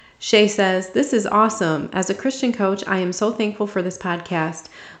Shay says, "This is awesome. As a Christian coach, I am so thankful for this podcast.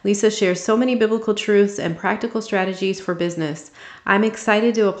 Lisa shares so many biblical truths and practical strategies for business. I'm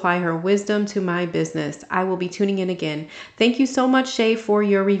excited to apply her wisdom to my business. I will be tuning in again." Thank you so much, Shay, for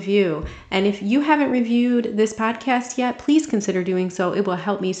your review. And if you haven't reviewed this podcast yet, please consider doing so. It will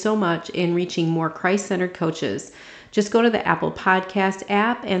help me so much in reaching more Christ-centered coaches. Just go to the Apple Podcast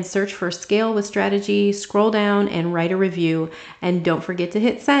app and search for Scale with Strategy, scroll down and write a review. And don't forget to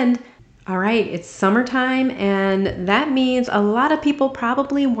hit send. All right, it's summertime, and that means a lot of people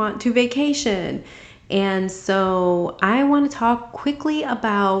probably want to vacation. And so I want to talk quickly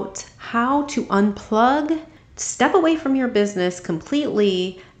about how to unplug, step away from your business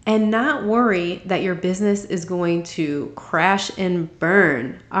completely, and not worry that your business is going to crash and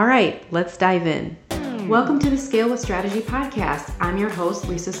burn. All right, let's dive in. Welcome to the Scale with Strategy podcast. I'm your host,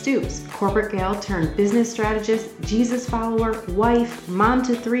 Lisa Stoops, corporate gal turned business strategist, Jesus follower, wife, mom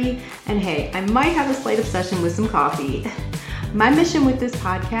to 3, and hey, I might have a slight obsession with some coffee. My mission with this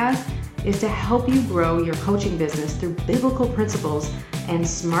podcast is to help you grow your coaching business through biblical principles and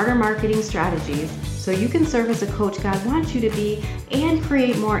smarter marketing strategies so you can serve as a coach God wants you to be and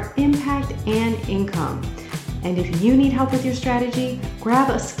create more impact and income. And if you need help with your strategy,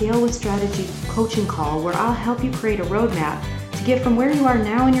 grab a Scale with Strategy coaching call where I'll help you create a roadmap to get from where you are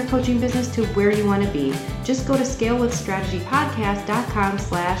now in your coaching business to where you want to be. Just go to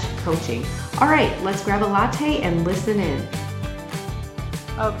scalewithstrategypodcast.com/coaching. All right, let's grab a latte and listen in.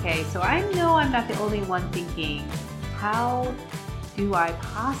 Okay, so I know I'm not the only one thinking, how do I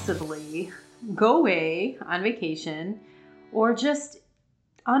possibly go away on vacation or just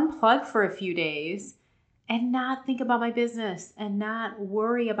unplug for a few days and not think about my business and not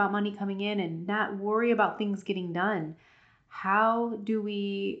worry about money coming in and not worry about things getting done? How do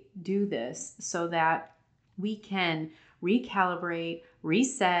we do this so that we can recalibrate,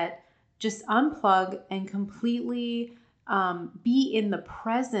 reset, just unplug and completely be in the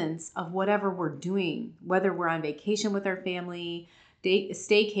presence of whatever we're doing, whether we're on vacation with our family,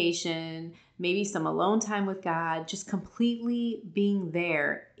 staycation, maybe some alone time with God, just completely being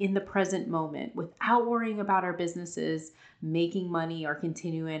there in the present moment without worrying about our businesses, making money or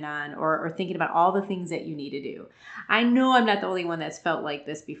continuing on or thinking about all the things that you need to do. I know I'm not the only one that's felt like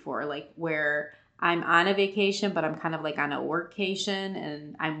this before, like where I'm on a vacation, but I'm kind of like on a workcation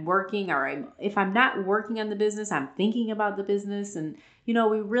and I'm working, or if I'm not working on the business, I'm thinking about the business. And, we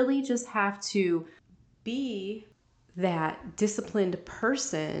really just have to be that disciplined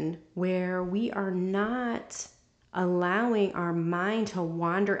person where we are not allowing our mind to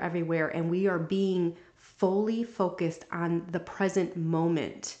wander everywhere and we are being fully focused on the present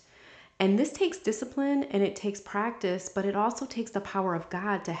moment. And this takes discipline and it takes practice, but it also takes the power of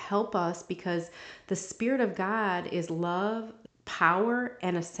God to help us, because the Spirit of God is love, power,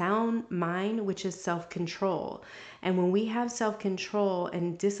 and a sound mind, which is self-control. And when we have self-control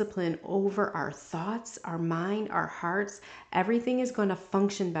and discipline over our thoughts, our mind, our hearts, everything is going to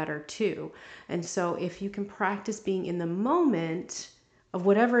function better too. And so if you can practice being in the moment of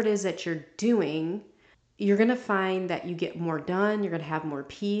whatever it is that you're doing, you're going to find that you get more done, you're going to have more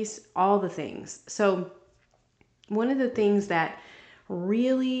peace, all the things. So one of the things that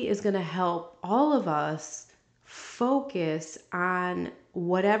really is going to help all of us focus on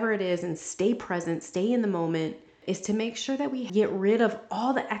whatever it is and stay present, stay in the moment, is to make sure that we get rid of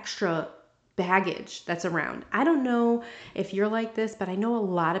all the extra baggage that's around. I don't know if you're like this, but I know a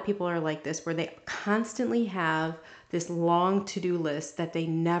lot of people are like this, where they constantly have this long to-do list that they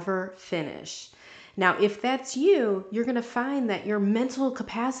never finish. Now, if that's you, you're going to find that your mental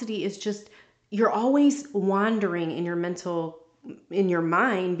capacity is just, you're always wandering in your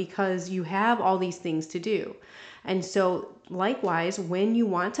mind because you have all these things to do. And so likewise, when you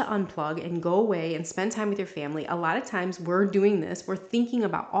want to unplug and go away and spend time with your family, a lot of times we're doing this. We're thinking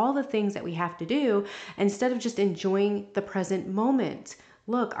about all the things that we have to do instead of just enjoying the present moment.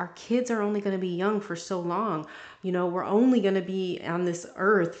 Look, our kids are only going to be young for so long. We're only going to be on this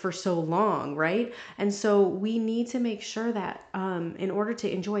earth for so long, right? And so we need to make sure that in order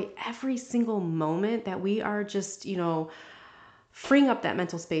to enjoy every single moment, that we are just, freeing up that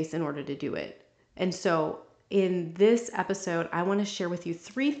mental space in order to do it. And so in this episode, I want to share with you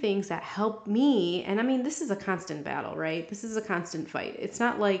 3 things that help me. And I mean, this is a constant battle, right? This is a constant fight. It's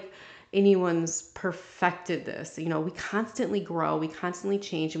not like anyone's perfected this. We constantly grow, we constantly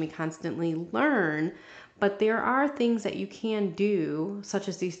change, and we constantly learn. But there are things that you can do, such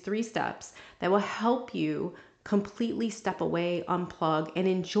as these 3 steps, that will help you completely step away, unplug, and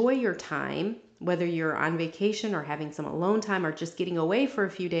enjoy your time, whether you're on vacation or having some alone time or just getting away for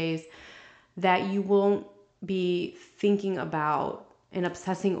a few days, that you won't be thinking about and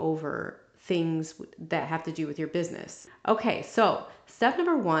obsessing over things that have to do with your business. Okay, so step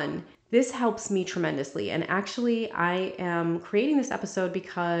number 1, this helps me tremendously. And actually, I am creating this episode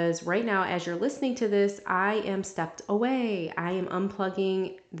because right now, as you're listening to this, I am stepped away. I am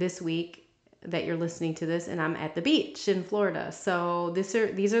unplugging this week that you're listening to this, and I'm at the beach in Florida. So these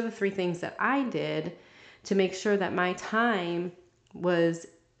are the 3 things that I did to make sure that my time was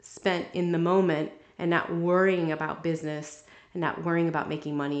spent in the moment and not worrying about business and not worrying about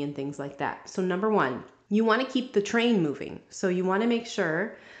making money and things like that. So number 1, you want to keep the train moving. So you want to make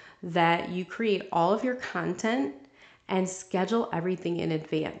sure that you create all of your content and schedule everything in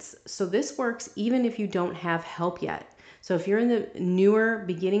advance. So this works even if you don't have help yet. So if you're in the newer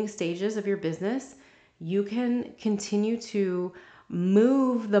beginning stages of your business, you can continue to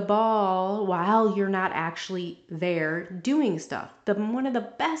move the ball while you're not actually there doing stuff. One of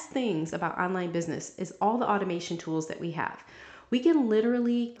the best things about online business is all the automation tools that we have. We can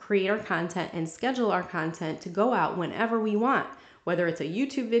literally create our content and schedule our content to go out whenever we want, whether it's a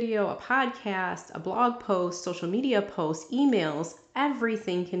YouTube video, a podcast, a blog post, social media post, emails,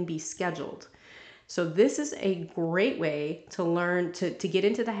 everything can be scheduled. So this is a great way to learn to get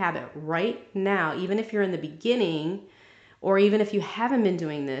into the habit right now, even if you're in the beginning, or even if you haven't been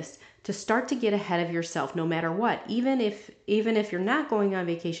doing this, to start to get ahead of yourself no matter what. Even if you're not going on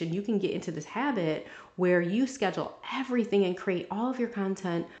vacation, you can get into this habit where you schedule everything and create all of your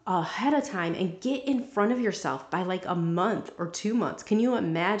content ahead of time and get in front of yourself by like a month or 2 months. Can you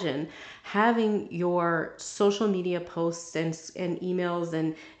imagine having your social media posts and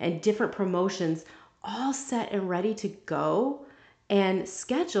emails and different promotions all set and ready to go and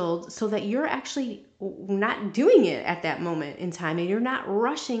scheduled so that you're actually not doing it at that moment in time, and you're not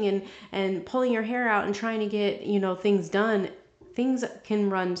rushing and pulling your hair out and trying to get, things done. Things can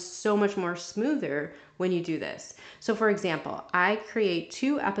run so much more smoother when you do this. So for example, I create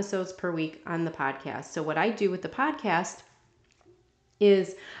 2 episodes per week on the podcast. So what I do with the podcast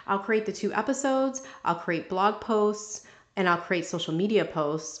is I'll create the 2 episodes, I'll create blog posts, and I'll create social media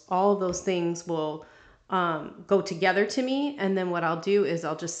posts. All of those things will go together to me. And then what I'll do is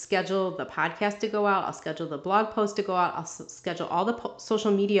I'll just schedule the podcast to go out. I'll schedule the blog post to go out. I'll schedule all the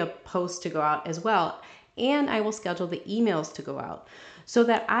social media posts to go out as well. And I will schedule the emails to go out so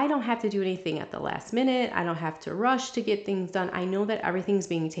that I don't have to do anything at the last minute. I don't have to rush to get things done. I know that everything's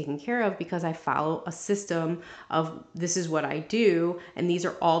being taken care of because I follow a system of this is what I do, and these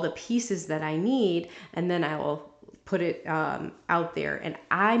are all the pieces that I need. And then I will put it out there, and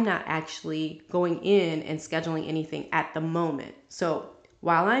I'm not actually going in and scheduling anything at the moment. So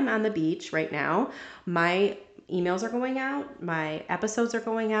while I'm on the beach right now, my emails are going out, my episodes are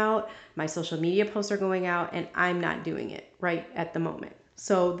going out, my social media posts are going out, and I'm not doing it right at the moment.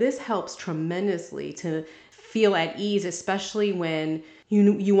 So this helps tremendously to feel at ease, especially when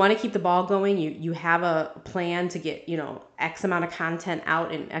you want to keep the ball going. You have a plan to get, X amount of content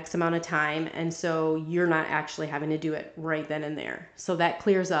out in X amount of time. And so you're not actually having to do it right then and there. So that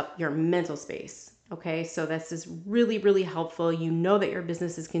clears up your mental space. Okay, so this is really, really helpful. You know that your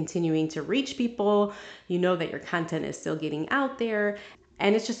business is continuing to reach people. You know that your content is still getting out there.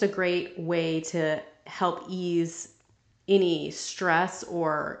 And it's just a great way to help ease any stress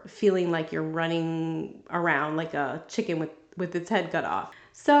or feeling like you're running around like a chicken with its head cut off.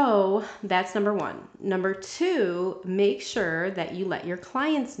 So that's number 1. Number 2, make sure that you let your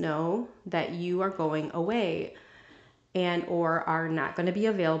clients know that you are going away and or are not going to be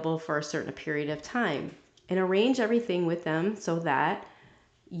available for a certain period of time, and arrange everything with them so that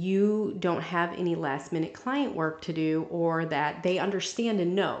you don't have any last minute client work to do, or that they understand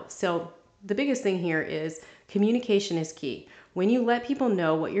and know. So the biggest thing here is communication is key. When you let people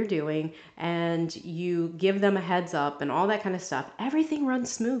know what you're doing and you give them a heads up and all that kind of stuff, everything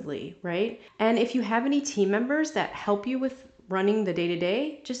runs smoothly, right? And if you have any team members that help you with running the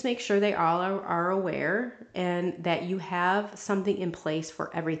day-to-day, just make sure they all are aware and that you have something in place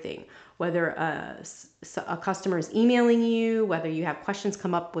for everything. Whether a customer is emailing you, whether you have questions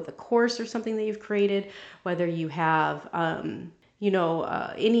come up with a course or something that you've created, whether you have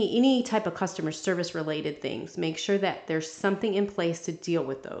any type of customer service related things, make sure that there's something in place to deal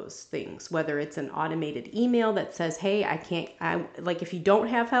with those things. Whether it's an automated email that says, hey, if you don't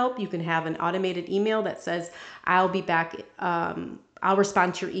have help, you can have an automated email that says, I'll be back, I'll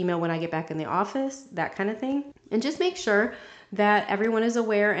respond to your email when I get back in the office, that kind of thing. And just make sure that everyone is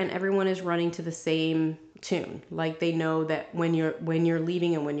aware and everyone is running to the same tune. Like they know that when you're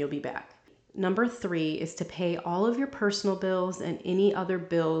leaving and when you'll be back. Number 3 is to pay all of your personal bills and any other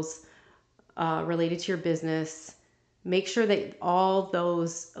bills related to your business. Make sure that all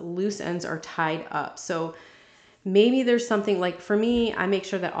those loose ends are tied up. So Maybe there's something like, for me, I make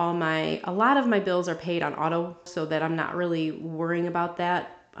sure that a lot of my bills are paid on auto so that I'm not really worrying about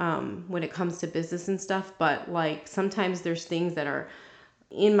that when it comes to business and stuff. But like sometimes there's things that are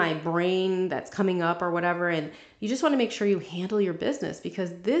in my brain that's coming up or whatever, and you just want to make sure you handle your business,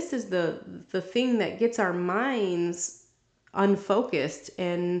 because this is the thing that gets our minds unfocused,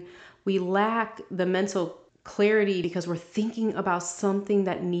 and we lack the mental clarity because we're thinking about something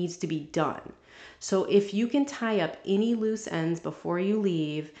that needs to be done. So if you can tie up any loose ends before you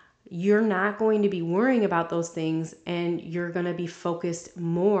leave, you're not going to be worrying about those things, and you're going to be focused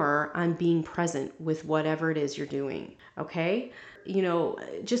more on being present with whatever it is you're doing. Okay?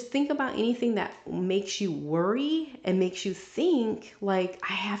 Just think about anything that makes you worry and makes you think like,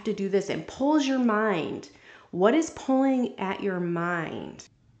 I have to do this, and pulls your mind. What is pulling at your mind?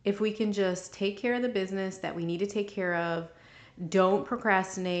 If we can just take care of the business that we need to take care of, don't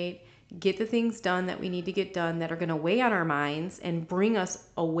procrastinate, get the things done that we need to get done that are going to weigh on our minds and bring us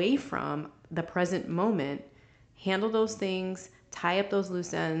away from the present moment, handle those things, tie up those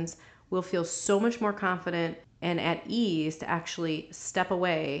loose ends, we'll feel so much more confident and at ease to actually step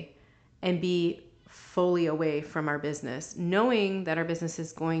away and be fully away from our business, knowing that our business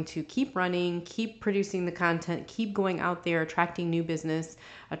is going to keep running, keep producing the content, keep going out there, attracting new business,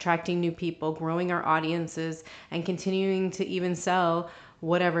 attracting new people, growing our audiences, and continuing to even sell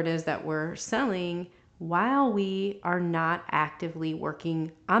whatever it is that we're selling while we are not actively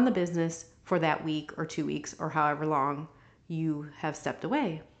working on the business for that week or 2 weeks or however long you have stepped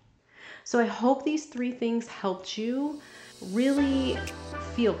away. So I hope these 3 things helped you really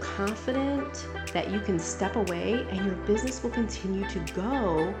feel confident that you can step away and your business will continue to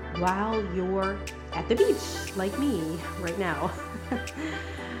go while you're at the beach like me right now.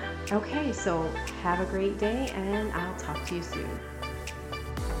 Okay, so have a great day and I'll talk to you soon.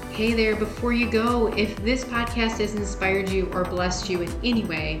 Hey there, before you go, if this podcast has inspired you or blessed you in any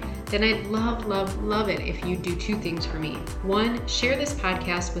way, then I'd love it if you do 2 things for me. 1, share this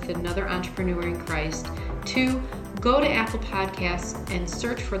podcast with another entrepreneur in Christ. 2, go to Apple Podcasts and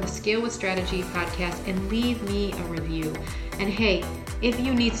search for the Scale with Strategy podcast and leave me a review. And hey, if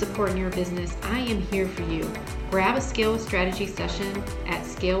you need support in your business, I am here for you. Grab a Scale with Strategy session at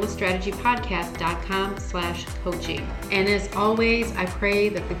scalewithstrategypodcast.com/coaching. And as always, I pray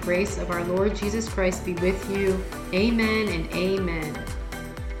that the grace of our Lord Jesus Christ be with you. Amen and amen.